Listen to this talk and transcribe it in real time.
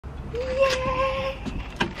Yeah.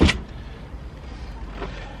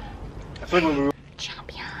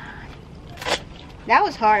 Champion. That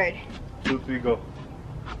was hard. 2, 3, go.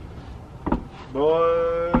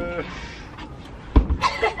 Boy.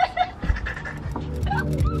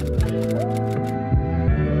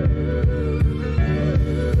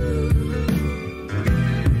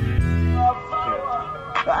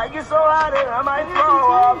 I get so hot that I might throw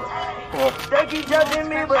up. They keep judging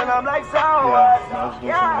me, but I'm like sour.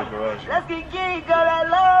 Yeah, let's get geek, cause I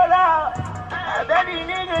load up. I bet these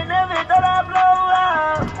niggas never thought I'd blow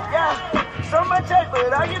up. Yeah, so much hate,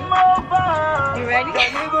 but I get more fun. You ready?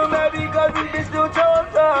 That nigga mad because we been still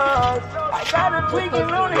told us. I got a tweaking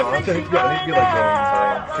on it, think she going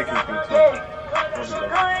down. She going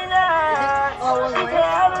down. She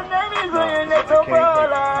can't have the babies when you're next to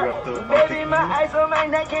baby, my eyes on my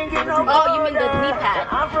neck can't get no. Oh, you mean the knee pad?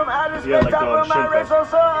 I'm from outer space, I'm from my race, so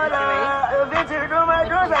soda. Adventure through my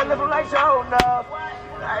drugs, I live them like shoulder.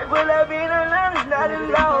 I pull up in a line, it's not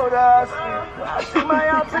in Lotus. I see my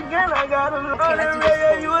ops again, I got a load and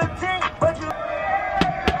ready, you a tank, but you.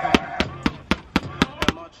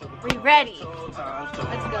 We ready?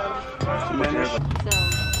 Let's go. So,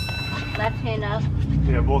 left hand up.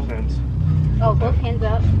 Yeah, both hands. Oh, both hands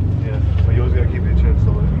up. Yeah, but you always gotta keep your chin.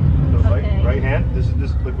 So the Okay. right hand, this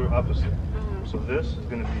like we're opposite. So this is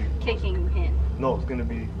gonna be Kicking hand. no, it's gonna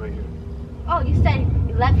be right here. Oh, you said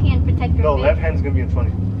left hand protect your No, face? left hand's gonna be in front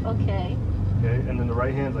of you. Okay. Okay, and then the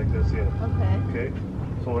right hand's like this. Yeah. Okay. Okay.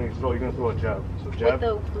 So when you throw, you're gonna throw a jab. So jab.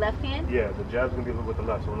 With the left hand? Yeah, the jab's gonna be with the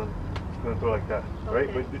left. So I'm gonna throw like that, right?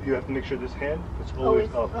 Okay. But you have to make sure this hand is always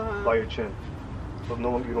up by your chin, so you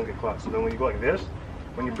don't get caught. So then when you go like this,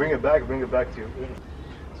 when you bring it back to you.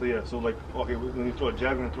 So yeah, so like okay, when you throw a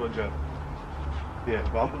jab, you're gonna throw a jab. Yeah,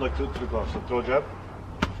 but I'm like to the glove. So throw a jab.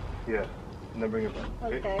 Yeah, and then bring it back.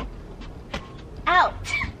 Okay. Out.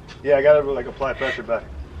 Yeah, I gotta like apply pressure back.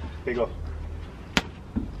 Okay, go.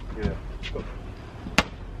 Yeah, go.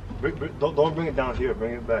 Don't bring it down here.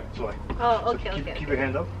 Bring it back. So like. Oh, So okay, keep your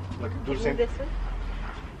hand up. Like do the same. This way?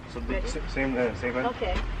 So the same hand.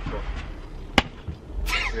 Okay. Go.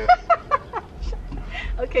 Yeah.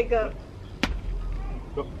 Okay, go.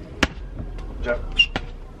 Go. Jab.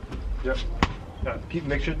 Jab. Yeah.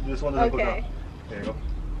 Make sure this one doesn't go down. There you go.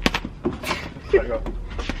 There you go.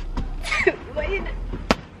 Wait.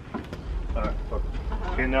 Alright, look.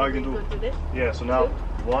 Okay, now you can do this? Yeah, so now 2.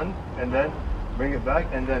 1 and then bring it back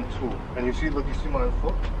and then 2. And you see my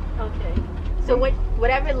foot? Okay. So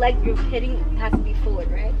whatever leg you're hitting has to be forward,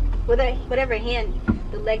 right? Whatever hand,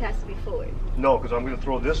 the leg has to be forward. No, because I'm gonna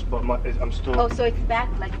throw this, but I'm still. Oh, so it's back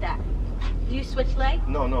like that. Do you switch leg?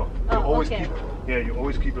 No. You Oh, always okay. you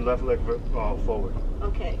always keep your left leg forward.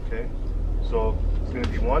 Okay. Okay. So it's gonna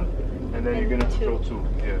be 1, and then you're gonna throw 2.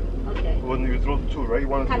 Yeah. Okay. When you throw 2, right? You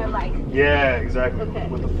want to Kind of like. Yeah, exactly. Okay.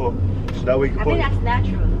 With the foot. So that way you can I think that's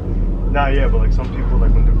natural. Nah, yeah, but like some people,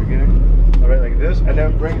 like when they're beginning, all right, like this, and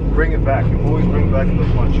then bring it back. You always bring it back to the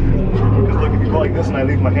punch. Because look, if you go like this and I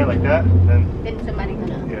leave my hand like that, then Somebody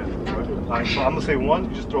gonna. yeah. Right. Alright, so I'm gonna say 1,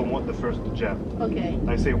 you just throw the first jab. Okay.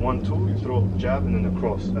 I say 1, 2, you throw jab and then the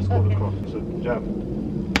cross. That's called the cross. So jab.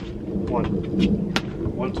 1,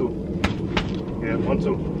 1, 2. Yeah, 1,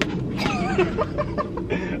 2.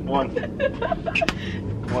 1,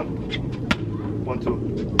 1, 1,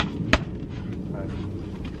 2.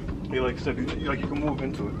 You like said, you can move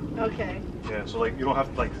into it. Okay. Yeah, so like you don't have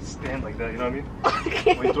to like stand like that. You know what I mean?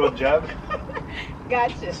 Okay. When you throw a jab,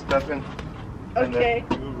 Gotcha. step in, and Okay.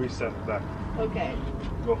 then you reset back. Okay.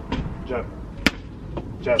 Go, jab,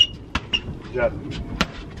 jab, jab,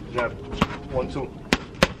 jab. 1, 2.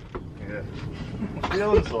 Yeah. That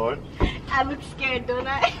was hard. I look scared, don't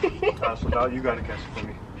I? So now you gotta catch it for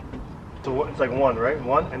me. So it's like 1, right?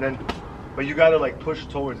 1, and then, but you gotta like push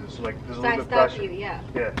towards it. So like there's a little bit of pressure. You, yeah.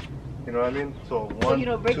 Yeah. You know what I mean? So 1, So you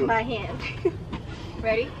don't break 2. my hand.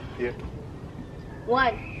 Ready? Yeah.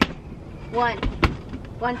 1, 1,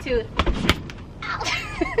 1, 2. Ow.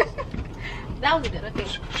 That was good. Okay.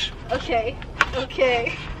 Okay.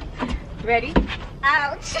 Okay. Ready?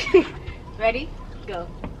 Ouch. Ready? Go.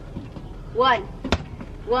 1,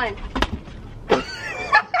 1.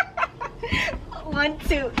 1,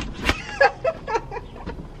 2.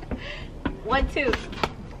 1, 2.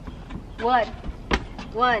 1,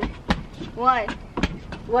 1, 1,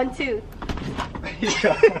 1, 2.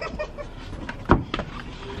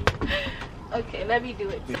 Okay, let me do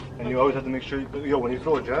it. And you always have to make sure, when you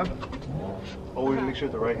throw a jab, always make sure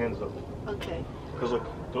the right hand's up. Okay. Because look,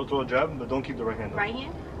 don't throw a jab, but don't keep the right hand up. Right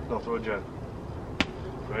hand? No, throw a jab.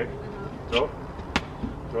 Right? Throw.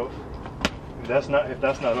 If that's not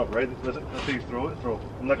up, right? Let's say you throw it, throw.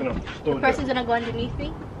 I'm not gonna throw The person's gonna go underneath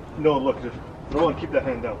me? No, look, just throw and keep that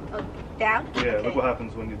hand down. Oh, down? Yeah, okay. look what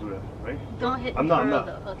happens when you do that, right? Don't hit I'm not.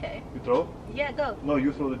 though. Okay. You throw? Yeah, go. No,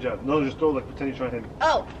 you throw the jab. No, just throw like pretend you're trying to hit me.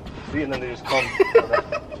 Oh. See, and then they just come.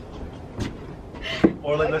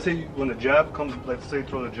 Or like, let's say when the jab comes, let's say you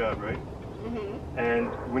throw the jab, right? Mm-hmm. And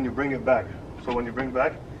when you bring it back, so when you bring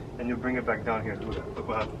back, and you bring it back down here, look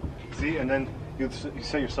what happens. See, and then you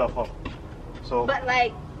set yourself up. So. But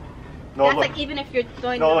like, no, that's look. like even if you're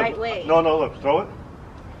going the right way. No, look, throw it.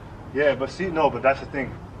 Yeah, but see, no, but that's the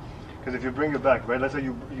thing. Because if you bring it back, right, let's say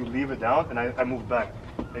you leave it down and I move back,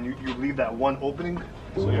 and you leave that one opening.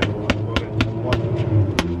 So yeah, go ahead.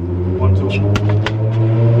 1, 2,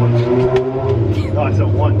 1, 2. No, I said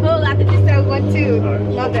 1. Oh, I thought you said 1, 2. Right,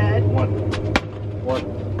 My so bad. 1,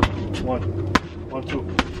 2. 1, 2.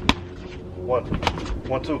 1,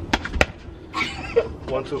 2.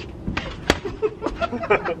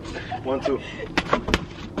 1, 2.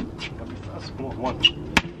 Come on,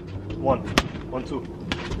 1, 2.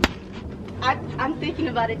 I'm thinking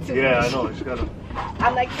about it too. Yeah, much. I know. You just gotta.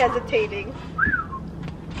 I'm like hesitating.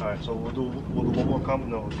 All right, so we'll do one more combo.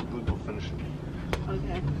 No, we'll finish it.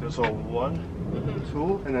 Okay. So 1,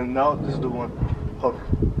 2, and then now this is the one hook.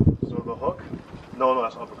 So the hook. No,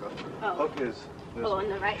 that's uppercut. Oh. Hook is this. Oh, on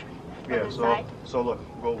the right. Yeah. On the side. So look,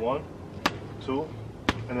 go 1, 2,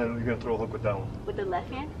 and then you're gonna throw a hook with that one. With the left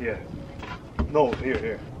hand. Yeah. No,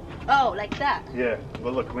 here. Oh, like that. Yeah,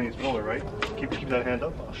 but look, when you throw it, right? Keep that hand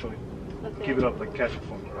up. I'll show you. Okay. Keep it up, like catch it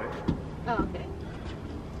for me, right? Oh, okay.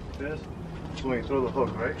 This. So when you throw the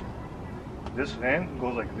hook, right? This hand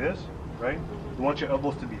goes like this, right? You want your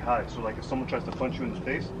elbows to be high, so like if someone tries to punch you in the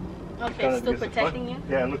face, Okay, it still gets the protecting punch.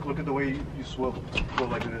 you? Yeah, and look at the way you swivel. Go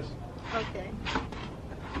like this. Okay.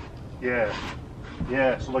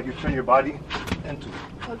 Yeah. So like you turn your body into.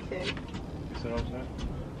 Okay. You see what I'm saying?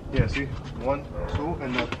 Yeah. See, 1, 2,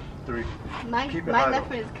 and then 3. My Keep it my high, left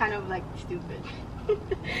though. hand is kind of like stupid.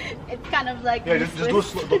 It's kind of like. Yeah, just do it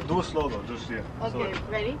useless. slow. Do it slow though. Just yeah. So, Okay,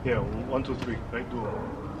 like, ready? yeah. 1, 2, 3. Right. Do it.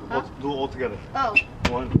 Huh? Do it all together. Oh.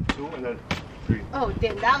 1, 2, and then 3. Oh,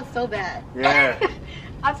 damn, that was so bad. Yeah.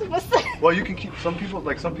 I'm supposed to. Well, you can keep some people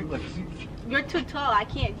like see. You're too tall. I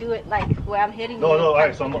can't do it like where I'm hitting. No, you. all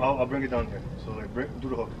right. So I'll bring it down here. So like do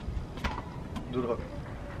the hook. Do the hook.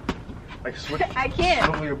 Like switch. I can't.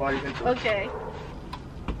 Swivel your body into it. Okay.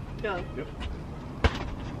 Go. Yep.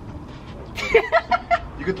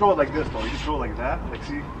 You can throw it like this though. You can throw it like that. Like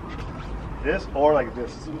see, this or like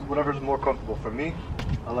this. Whatever's more comfortable. For me,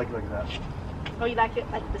 I like it like that. Oh, you like it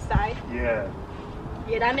like the side? Yeah.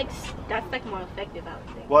 Yeah, that's like more effective, I would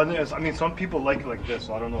think. Well, I mean, some people like it like this,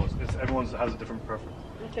 so I don't know. It's everyone has a different preference.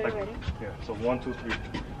 Okay, Like, ready? yeah. So 1, 2, 3.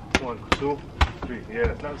 1, 2, 3.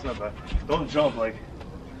 Yeah, it's not bad. Don't jump like.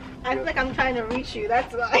 I feel like I'm trying to reach you.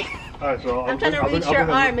 That's why. All right, so I'm trying to reach your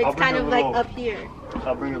arm. It's kind of like up here.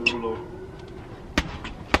 I'll bring it a little lower.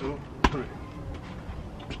 2, 3.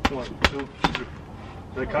 1, 2, 3.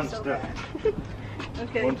 They're kind of so stiff. bad.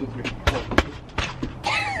 Okay. 1, 2, 3. 1, 2.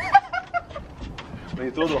 When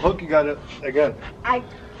you throw the hook, you got it again. I'm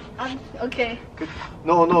okay.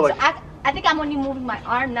 No, like. So I think I'm only moving my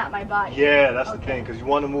arm, not my body. Yeah, that's the Okay. thing, because you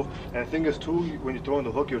want to move. And the thing is, too, when you're throwing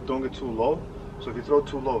the hook, you're throwing it too low. So if you throw it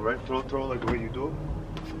too low, right? Throw like the way you do.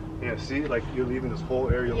 Yeah, see, like you're leaving this whole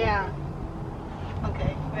area. Yeah.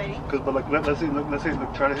 Okay, ready? But like, let's say,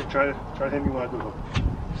 try to hit me when I do the hook.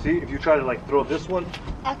 See, if you try to like throw this one.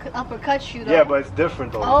 I could uppercut you though. Yeah, but it's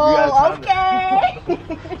different though. Oh, okay.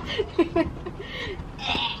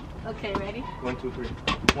 Okay, ready? 1, 2, 3.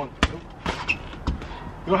 1, 2. You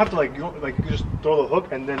don't have to like, you can just throw the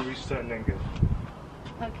hook and then reset and then get.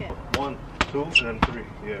 Okay. 1, 2, and then 3.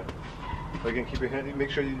 Yeah. So you can keep your hand. Make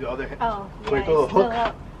sure you the other hand. Oh, When yeah, you throw it's the hook, still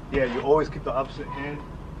up. yeah, you always keep the opposite hand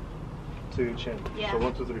to your chin. Yeah. So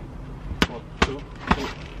 1, 2, 3. 1, 2, 3.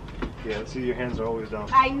 Yeah. See, your hands are always down.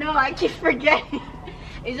 I know. I keep forgetting.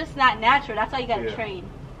 It's just not natural. That's why you gotta train.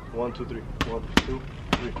 1, 2, 3. 1, 2,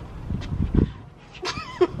 3.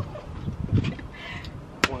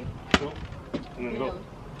 1, 2, and then go.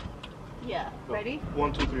 Yeah. Go. Ready?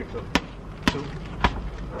 1, 2, 3. Go. 2.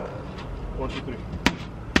 1, 2, 3.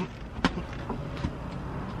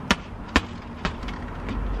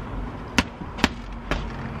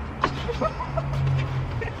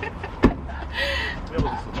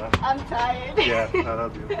 I'm tired. Yeah, I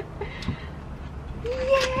love you.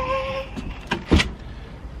 Yay!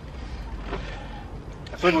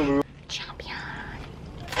 I feel like when we were. Champion.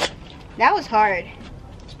 That was hard.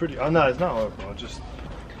 It's pretty. Oh no, it's not hard, bro. Just.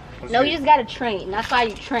 No, you just gotta train. That's why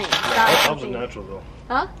you train. I was a natural though.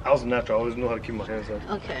 Huh? I was a natural. I always knew how to keep my hands up.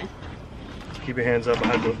 Okay. Keep your hands up.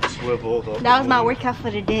 I had to swivel. That was my workout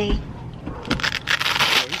for the day.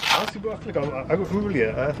 I don't see bro, I feel like I really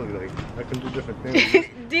an athlete. Like, I can do different things.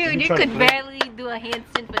 Dude, you could barely do a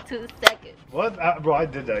handstand for 2 seconds. What? Bro, I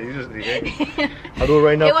did that. You just did it. I'll do it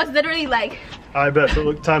right now. It was literally like... I bet. So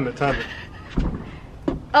look, time it.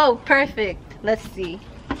 Oh, perfect. Let's see.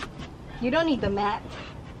 You don't need the mat.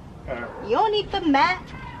 You don't need the mat.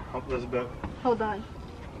 Let's bet. Hold on.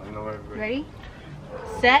 I know everybody. Ready?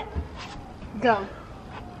 Set. Go.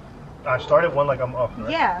 I started one like I'm up, right?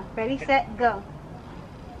 Yeah. Ready, set, go.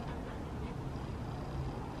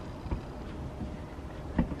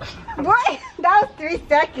 What? That was 3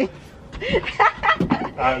 seconds.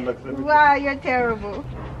 Wow, you're terrible.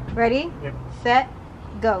 Ready? Yep. Set,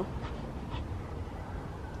 go.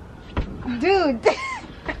 Dude.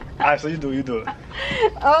 Alright, so you do it.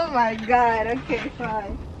 Oh my god, okay,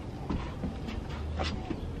 fine.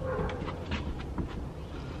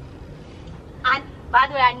 By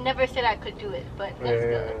the way, I never said I could do it, but let's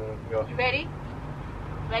go. You ready?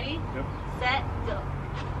 Ready? Yep. Set, go.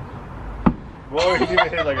 Boy, you even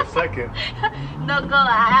hit like a second. No, go.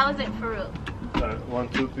 I wasn't for real. Alright, 1,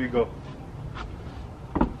 2, 3, go.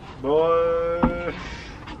 Boy.